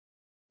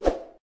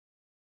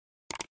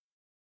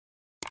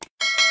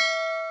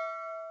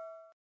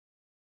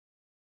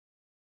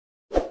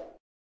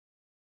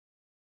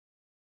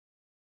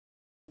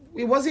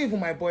It wasn't even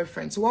my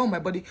boyfriend. So why would my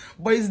body?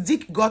 But his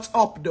dick got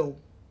up though.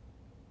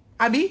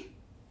 Abby?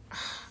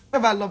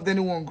 Never loved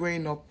anyone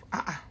growing up.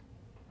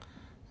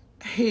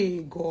 Hey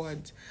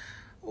God.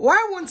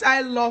 Why won't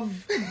I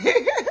love?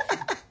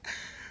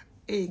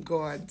 Hey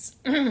God.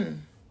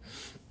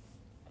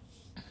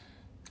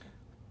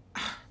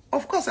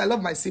 Of course I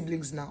love my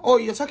siblings now. Oh,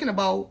 you're talking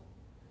about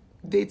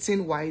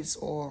dating wise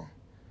or...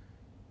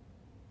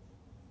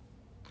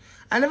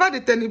 I never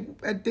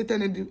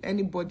dated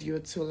anybody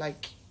until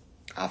like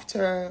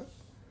after...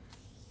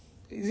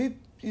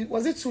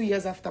 Was it 2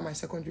 years after my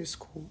secondary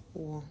school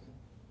or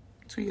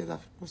 2 years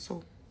after or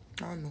so?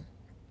 I don't know.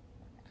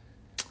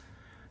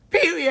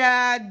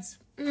 Period.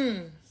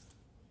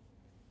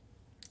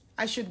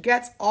 I should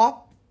get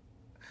up,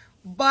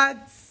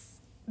 but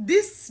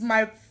this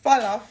might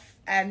fall off,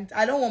 and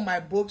I don't want my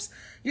boobs.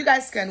 You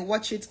guys can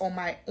watch it on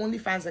my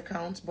OnlyFans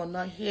account, but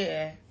not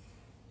here.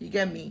 You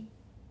get me?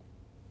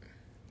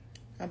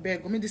 I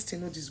beg, me this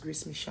thing no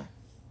disgrace me, sha.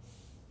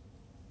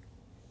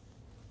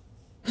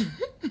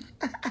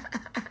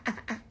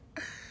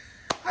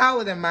 How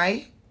old am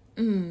I?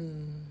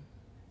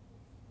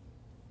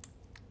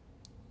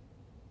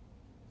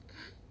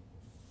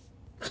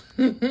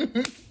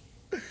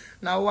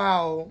 Now,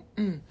 wow.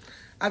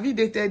 Have you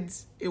dated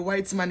a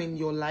white man in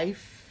your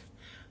life?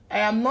 I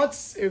am not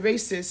a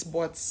racist,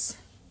 but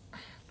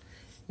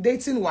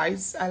dating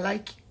wise, I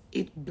like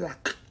it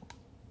black.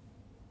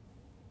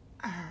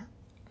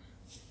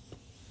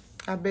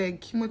 I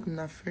beg, you might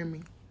not free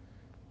me.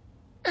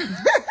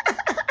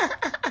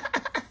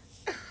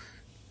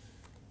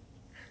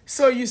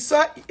 So you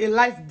saw a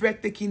life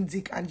breathtaking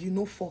dick and you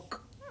know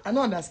fuck. I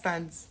don't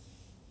understand.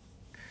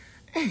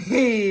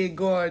 Hey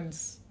God.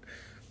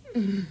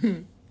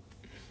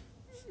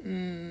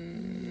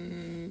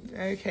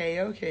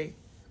 Okay.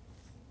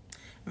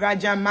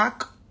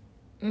 Rajamak.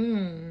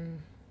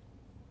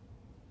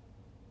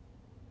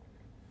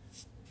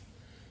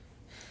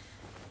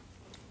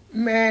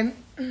 Man.